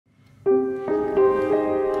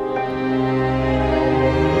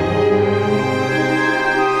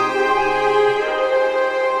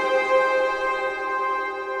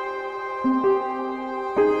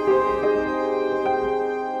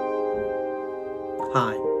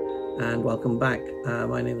Hi and welcome back.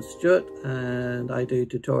 My name is Stuart and I do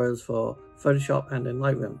tutorials for Photoshop and in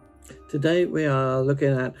Lightroom. Today we are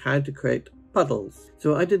looking at how to create puddles.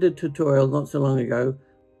 So I did a tutorial not so long ago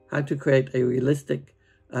how to create a realistic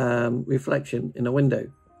reflection in a window,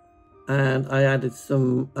 and I added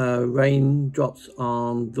some raindrops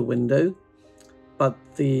on the window, but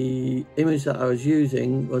the image that I was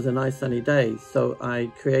using was a nice sunny day, so I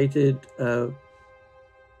created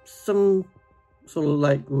some sort of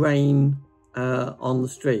like rain on the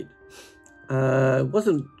street.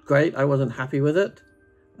 Wasn't great, I wasn't happy with it.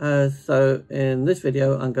 So in this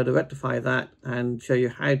video I'm going to rectify that and show you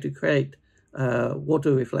how to create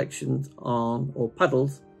water reflections on, or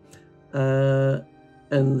puddles,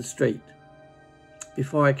 in the street.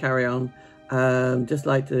 Before I carry on, just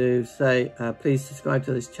like to say please subscribe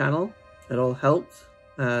to this channel. It all helps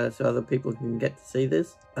so other people can get to see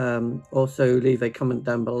this. Also leave a comment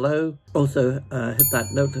down below. Also hit that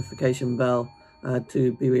notification bell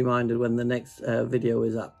to be reminded when the next video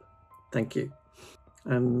is up. Thank you.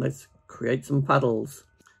 And let's create some puddles.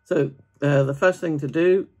 So the first thing to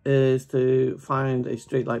do is to find a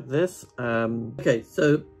street like this. Okay,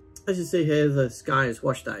 so as you see here, the sky is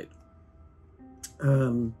washed out.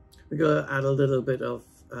 We're going to add a little bit of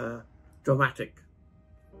dramatic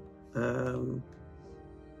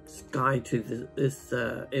sky to this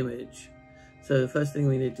image. So the first thing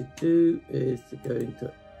we need to do is to go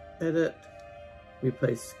into edit,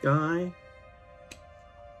 replace sky,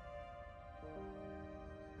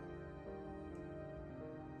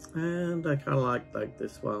 and I kind of like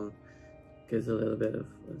this one. Gives a little bit of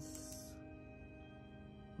this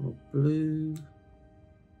more blue.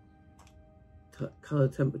 Color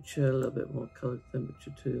temperature, a little bit more color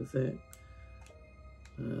temperature too, I think.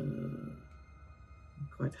 I'm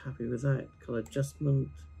quite happy with that. Color adjustment.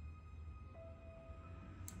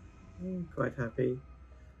 I'm quite happy.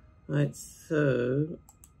 Right, so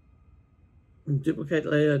duplicate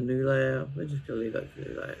layer, new layer. We're just gonna leave that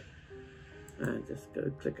new layer. And just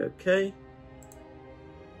go click OK.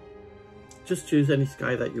 Just choose any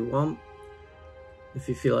sky that you want if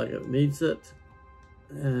you feel like it needs it.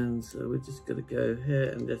 And so we're just going to go here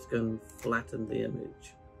and just go and flatten the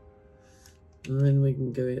image. And then we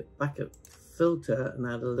can go back at filter and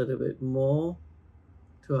add a little bit more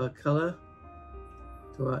to our color,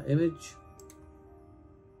 to our image.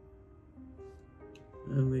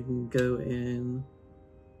 And we can go into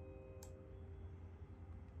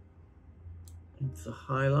the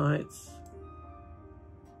highlights,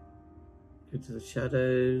 go to the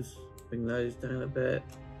shadows, bring those down a bit.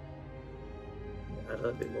 Add a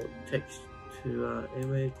little bit more text to our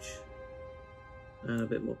image and a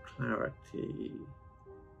bit more clarity,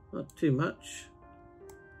 not too much.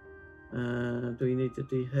 Do we need to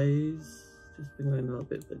dehaze? Just bring it a little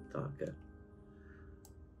bit darker.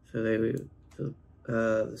 So there we go.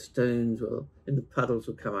 The stones will, in the puddles,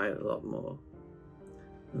 will come out a lot more.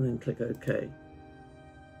 And then click OK.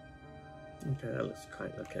 Okay, that looks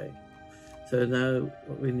quite okay. So now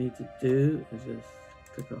what we need to do is just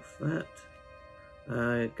click off that.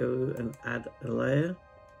 Go and add a layer,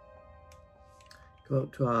 go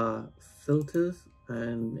up to our filters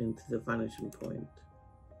and into the vanishing point.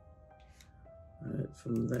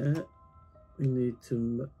 From there we need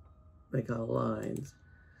to make our lines.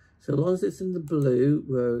 So long as it's in the blue,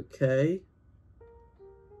 we're okay.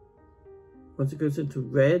 Once it goes into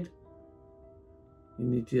red, you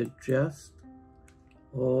need to adjust,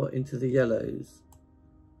 or into the yellows.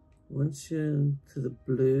 Once you're into the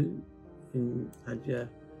blue, and add your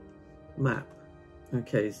map.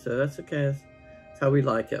 Okay, so that's okay, that's how we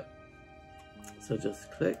like it. So just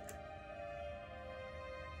click.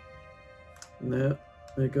 Now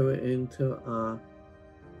we go into our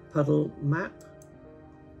puddle map.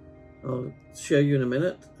 I'll show you in a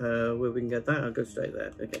minute where we can get that. I'll go straight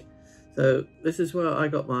there. Okay, so this is where I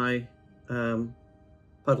got my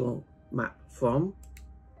puddle map from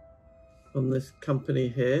this company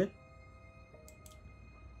here.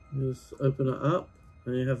 Just open it up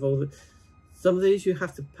and you have all the, some of these you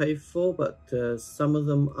have to pay for, but some of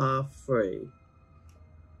them are free.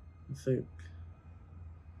 I think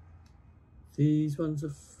these ones are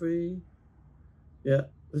free. Yeah,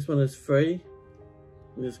 this one is free.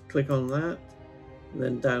 You just click on that and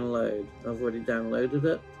then download. I've already downloaded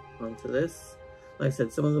it onto this. Like I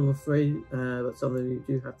said, some of them are free, but some of them you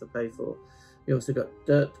do have to pay for. You also got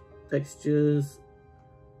dirt textures,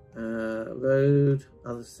 road,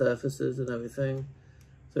 other surfaces and everything.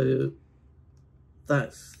 So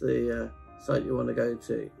that's the site you want to go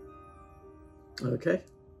to. Okay,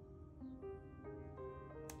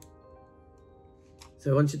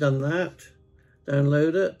 so once you've done that,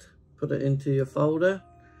 download it, put it into your folder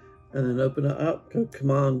and then open it up. Go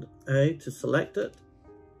Command A to select it,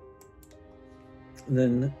 and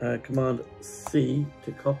then Command C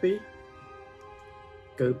to copy.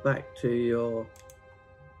 Go back to your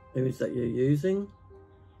image that you're using.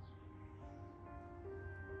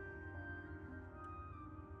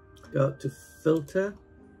 Go up to Filter,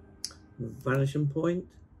 Vanishing Point,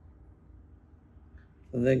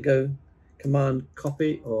 and then go Command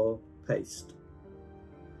Copy or Paste.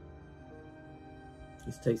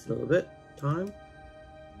 This takes a little bit of time.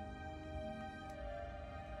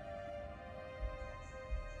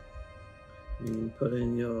 You can put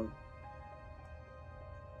in your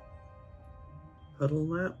puddle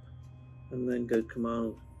map and then go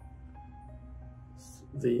Command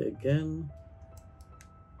V again.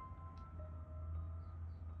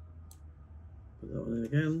 Put that one in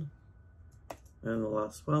again. And the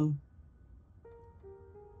last one.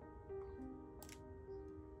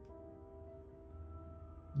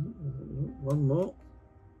 One more.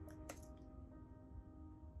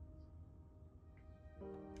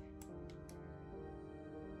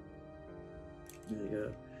 There you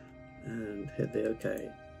go. And hit the OK.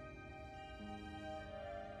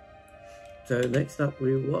 So next up,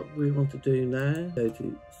 what we want to do now, go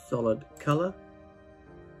to solid color,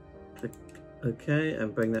 click OK,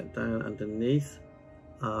 and bring that down underneath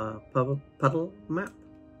our puddle map.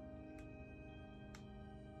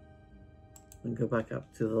 And go back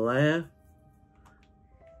up to the layer,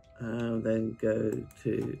 and then go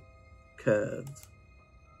to curves.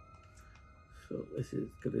 So what this is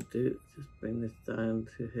going to do, just bring this down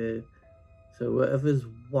to here. So whatever's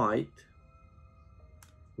white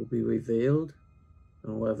will be revealed,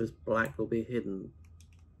 and whatever's black will be hidden.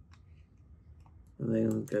 And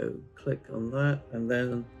then go click on that, and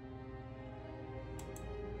then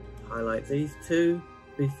highlight these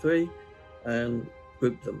three, and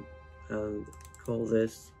group them, and call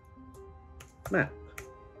this map.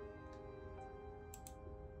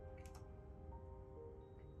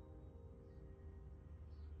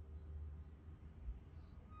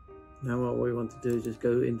 Now what we want to do is just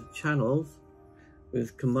go into channels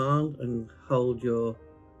with Command and hold your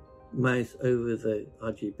mouse over the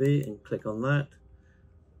RGB and click on that,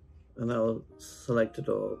 and that will select it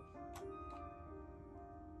all.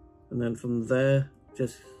 And then from there,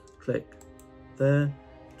 just click there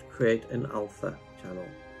to create an alpha channel.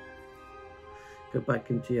 Go back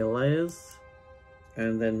into your layers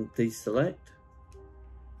and then deselect.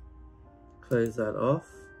 Close that off.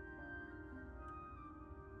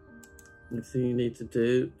 Next thing you need to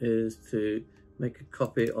do is to make a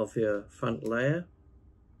copy of your front layer.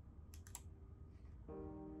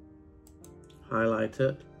 Highlight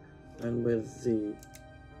it, and with the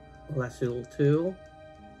lasso tool,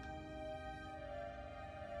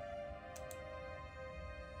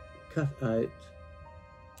 cut out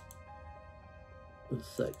the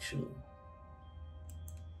section.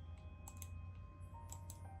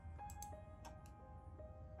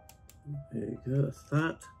 There you go, that's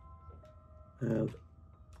that. And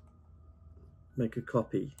make a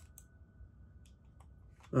copy.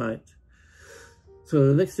 Right. So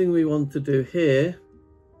the next thing we want to do here,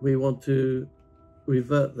 we want to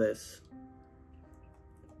revert this,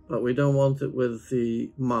 but we don't want it with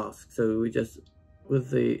the mask. So we just,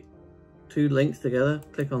 with the two links together,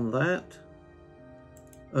 click on that.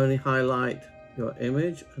 Only highlight your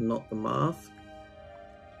image and not the mask.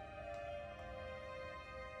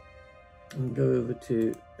 And go over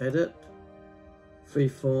to Edit,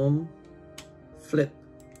 Freeform, Flip,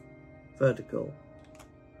 Vertical.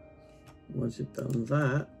 Once you've done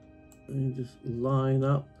that, you just line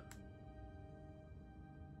up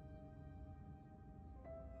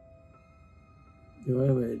your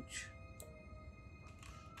image.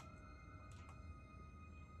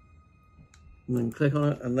 And then click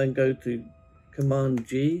on it, and then go to Command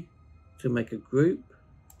G to make a group.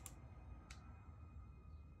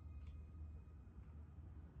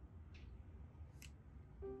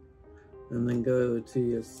 And then go over to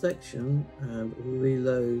your section and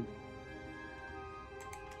reload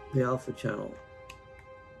the alpha channel,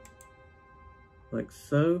 like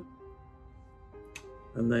so.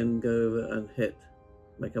 And then go over and hit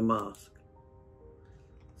make a mask.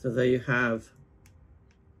 So there you have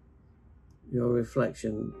your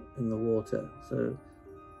reflection in the water. So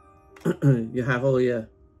you have all your,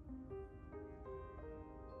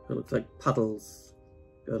 it looks like puddles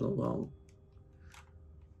going along.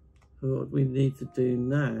 So what we need to do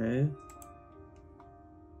now,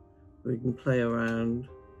 we can play around.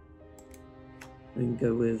 We can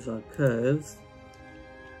go with our curves.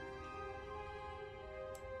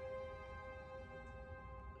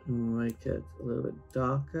 And make it a little bit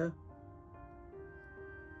darker.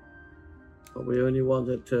 but we only want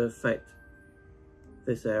it to affect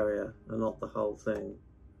this area and not the whole thing.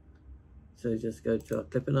 So just go to our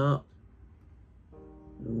clipping art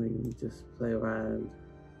and we can just play around.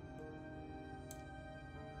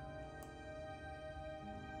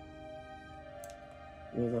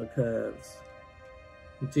 With our curves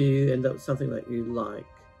until you end up with something that you like.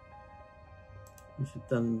 Once you've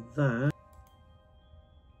done that,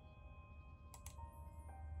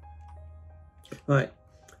 right,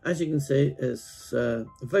 as you can see, it's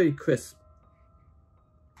very crisp.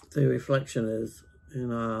 The reflection is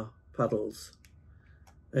in our puddles.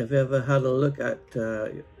 If you ever had a look at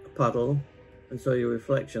a puddle and saw your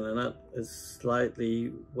reflection, and that is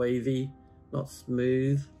slightly wavy, not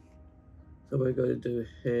smooth. So we're going to do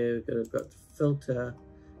here, we're going to go to filter,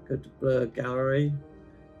 go to blur gallery,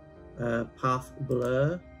 path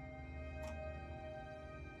blur.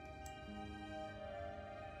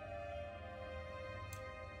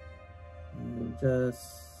 And just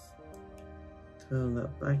turn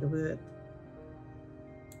that back a bit.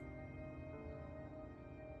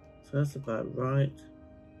 So that's about right.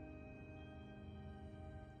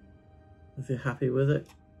 If you're happy with it,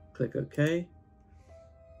 click OK.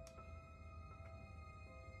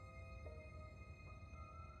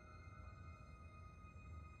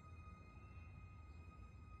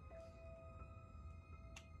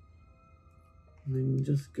 And then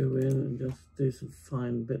just go in and just do some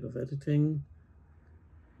fine bit of editing.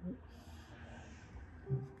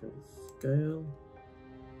 Let's go to scale.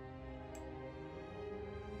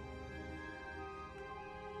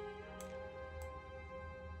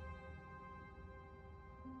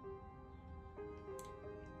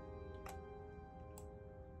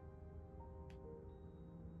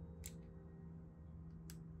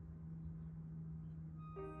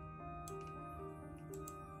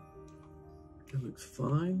 It looks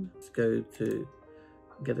fine. Let's go to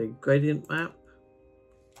get a gradient map.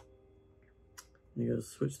 You're going to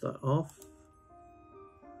switch that off.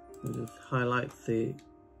 And just highlight the,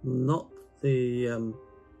 not the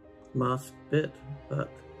mask bit, but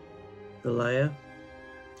the layer.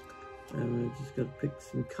 And we're just going to pick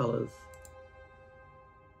some colors.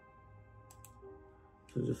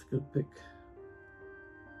 So just going to pick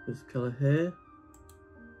this color here.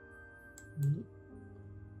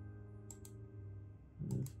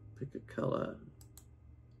 Let's pick a color.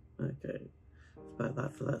 Okay, it's about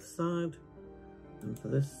that for that side. And for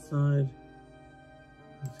this side,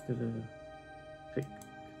 I'm just gonna pick,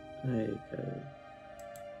 there you go,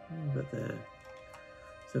 about there.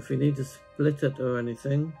 So if you need to split it or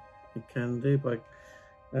anything, you can do by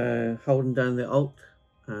holding down the Alt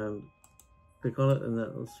and click on it, and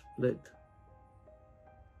that will split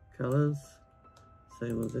colors.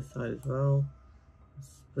 Same on this side as well.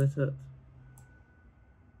 Split it.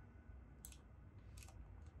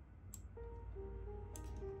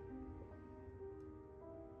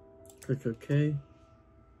 Click OK.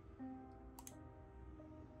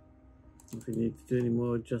 If you need to do any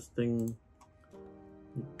more adjusting,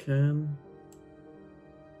 you can.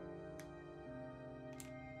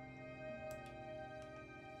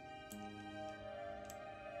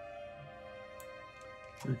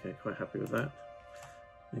 Okay, quite happy with that.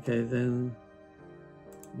 Okay, then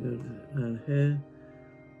go down here,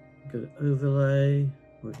 go to overlay.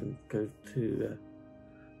 We can go to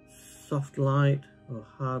soft light or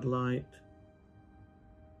hard light.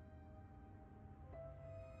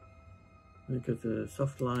 We go to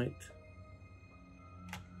soft light,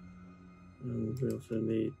 and we also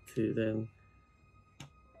need to then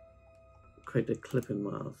create a clipping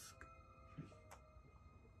mask.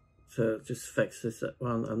 So it just affects this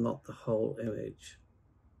one and not the whole image.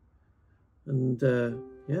 And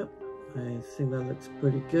yep, I think that looks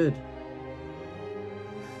pretty good.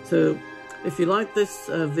 So if you like this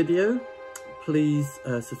video, please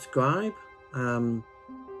subscribe.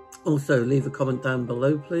 Also leave a comment down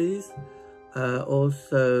below, please.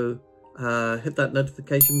 Also hit that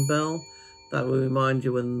notification bell. That will remind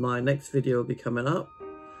you when my next video will be coming up.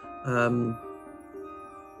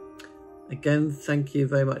 Again, thank you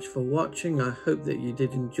very much for watching. I hope that you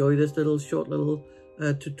did enjoy this short little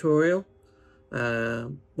tutorial.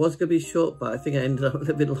 Was going to be short, but I think it ended up a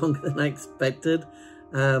little bit longer than I expected.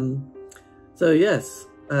 So yes,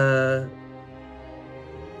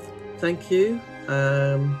 thank you.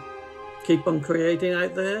 Keep on creating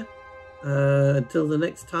out there. Until the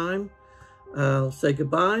next time, I'll say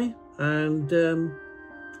goodbye, and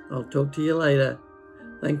I'll talk to you later.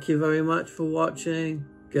 Thank you very much for watching.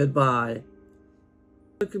 Goodbye.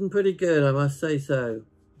 Looking pretty good, I must say so.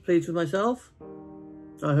 Pleased with myself?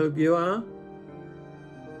 I hope you are.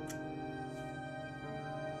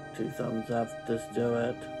 2 thumbs up, just do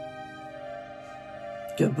it.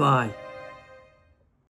 Goodbye.